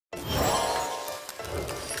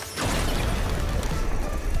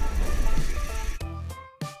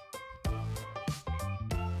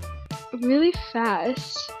really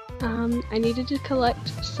fast, I needed to collect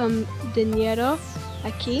some dinero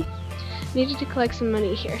aquí. Needed to collect some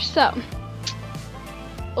money here. So,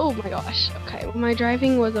 oh my gosh. Okay, my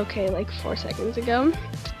driving was okay like 4 seconds ago.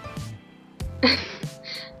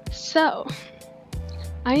 So,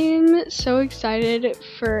 I am so excited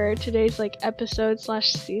for today's like episode /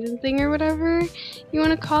 season thing or whatever you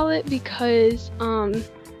want to call it, because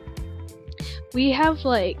we have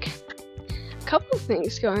like a couple of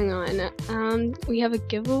things going on. We have a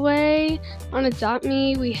giveaway on Adopt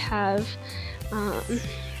Me. We have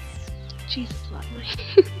Jesus, a lot of money.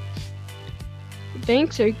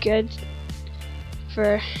 Banks are good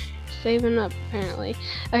for saving up apparently.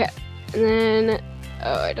 Okay, and then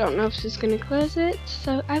I don't know if she's gonna close it,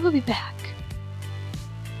 so I will be back.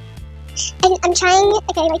 And I'm trying,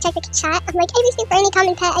 okay, I check the chat. I'm like, ABC for any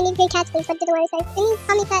common pet. I need great cats, please. What did the word say? Any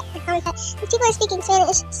common pet or common pet. These people are speaking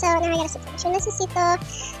Spanish, so now I gotta speak Spanish. Yo necesito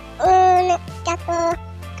un gato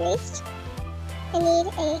gris. I need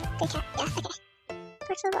a good cat. Yeah, okay.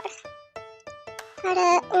 Por favor.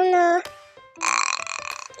 Para uno.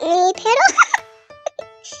 Mi perro?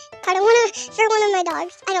 For one of my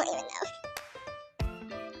dogs. I don't even know.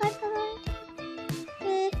 Por favor.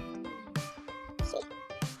 Sí.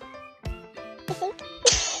 I think.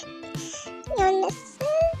 Yo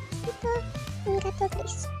necesito un gato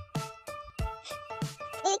gris.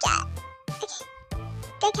 Good cat. Okay.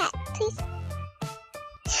 Good cat, please.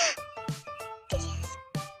 Good yes.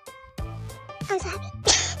 I'm so happy.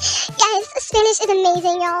 Guys, Spanish is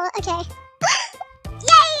amazing, y'all. Okay.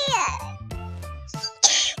 Yay!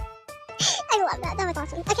 I love that. That was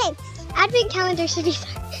awesome. Okay. Advent calendar should be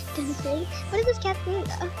done soon. What is this cat's name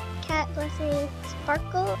though? Cat blessing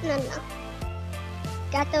sparkle? No.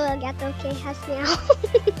 Gato el gato que has meow.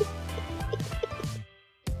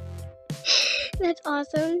 That's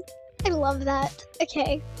awesome. I love that.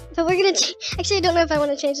 Okay. So we're gonna actually, I don't know if I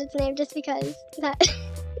want to change its name just because that.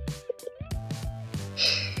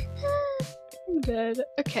 Good.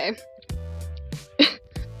 Okay.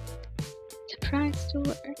 Surprise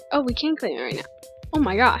store. Oh, we can't claim it right now. Oh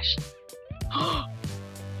my gosh.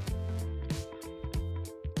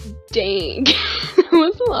 Dang. That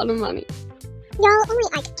was a lot of money. Y'all, only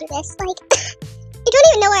I can do this. Like, you don't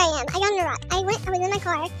even know where I am. I got on a rock. I was in my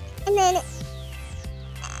car, and then,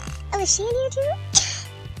 was she in here too?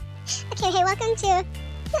 Okay, hey, welcome to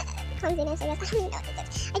clumsiness, I guess. I don't even know what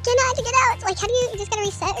this is. I don't know how to get out. Like, how do you just gotta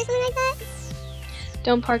reset or something like that?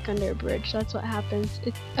 Don't park under a bridge. That's what happens.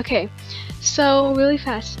 Okay, so really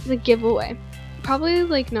fast, the giveaway. Probably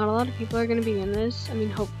like not a lot of people are gonna be in this. I mean,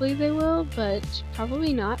 hopefully they will, but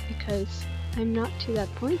probably not because I'm not to that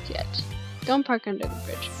point yet. Don't park under the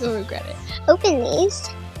bridge. You'll regret it. Open these.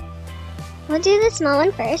 We'll do the small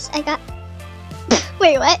one first. I got.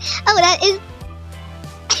 Wait, what? Oh, that is.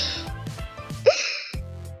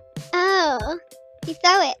 Oh, you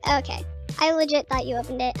throw it. Okay. I legit thought you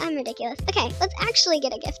opened it. I'm ridiculous. Okay, let's actually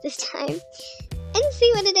get a gift this time and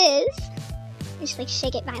see what it is. I just like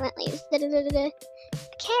shake it violently.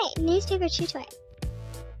 Okay, newspaper chew toy.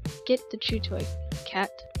 Get the chew toy, cat.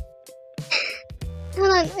 Hold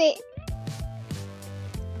on, wait.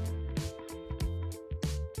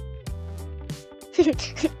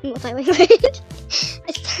 Multi-language.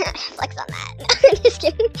 Flex on that. I'm just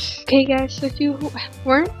kidding. Okay, guys. So if you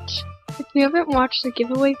haven't watched the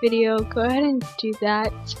giveaway video, go ahead and do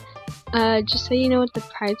that. Just so you know what the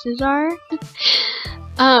prizes are.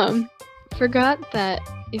 Forgot that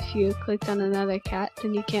if you clicked on another cat,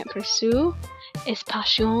 then you can't pursue. Es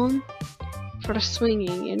pasión for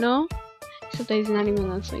swinging, you know? Except that he's not even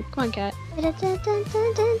on swing. Come on, cat.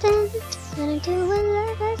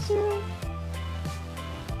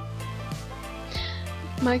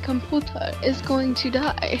 My computer is going to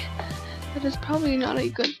die. That is probably not a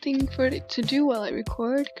good thing for it to do while I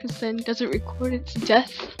record, because then it doesn't record its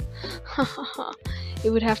death. It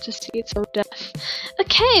would have to see its own death.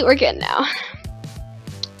 Okay, we're good now.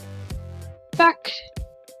 Back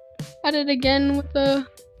at it again with the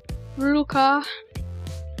brutal car.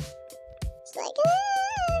 It's like,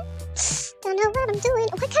 don't know what I'm doing.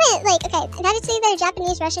 What kind of, like, okay, I gotta say they're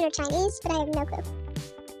Japanese, Russian, or Chinese, but I have no clue.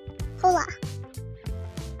 Hola.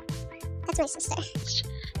 That's my sister.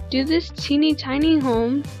 Do this teeny tiny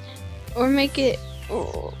home, or make it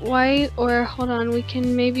white, or hold on, we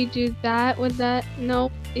can maybe do that with that.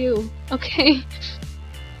 Nope. Ew. Okay.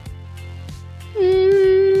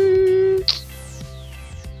 I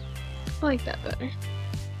like that better.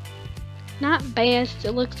 Not best.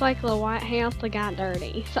 It looks like the White House that got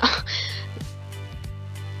dirty. So.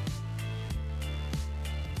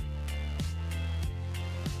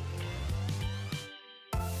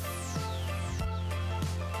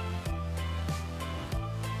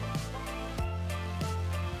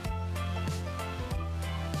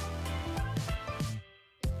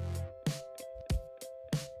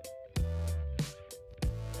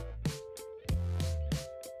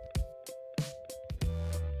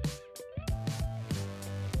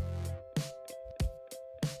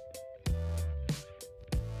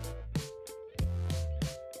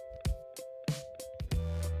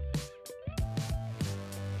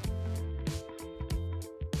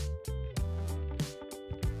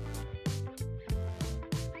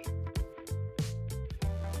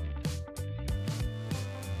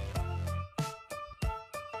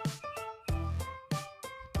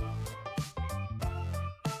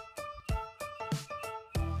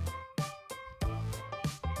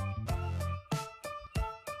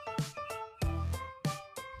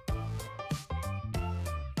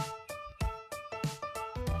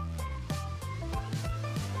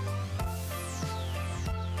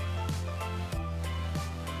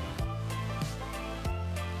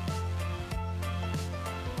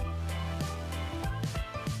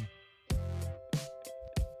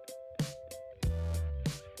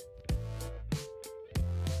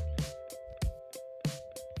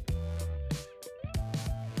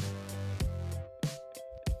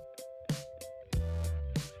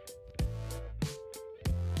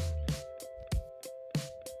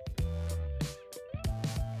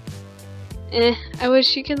 I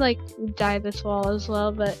wish you could like dye this wall as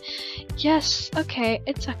well, but yes, okay,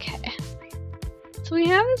 it's okay. So we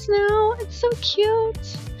have this now. It's so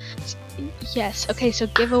cute. Yes, okay, so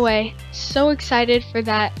giveaway. So excited for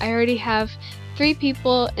that. I already have 3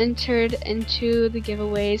 people entered into the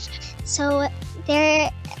giveaways. So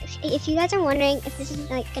there, if you guys are wondering if this is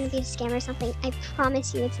like going to be a scam or something, I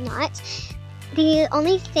promise you it's not. The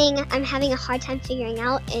only thing I'm having a hard time figuring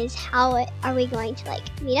out is how are we going to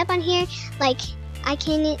like meet up on here. Like I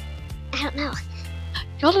don't know.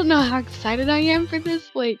 Y'all don't know how excited I am for this.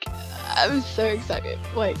 Like, I'm so excited.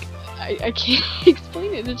 Like, I can't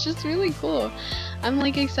explain it. It's just really cool. I'm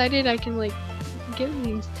like excited I can like give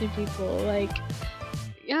these to people. Like,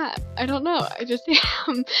 yeah, I don't know. I just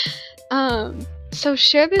am. So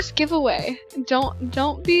share this giveaway.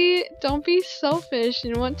 Don't be selfish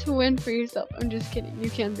and want to win for yourself. I'm just kidding. You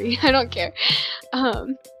can be. I don't care.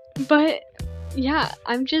 But yeah,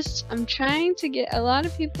 I'm trying to get a lot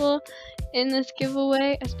of people in this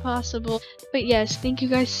giveaway as possible. But yes, thank you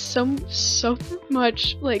guys so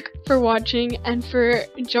much like for watching and for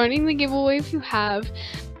joining the giveaway if you have.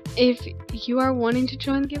 If you are wanting to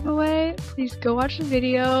join the giveaway, please go watch the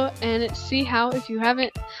video and see how, if you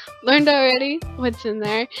haven't learned already, what's in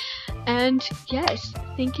there. And yes,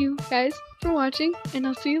 thank you guys for watching, and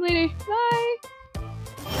I'll see you later. Bye!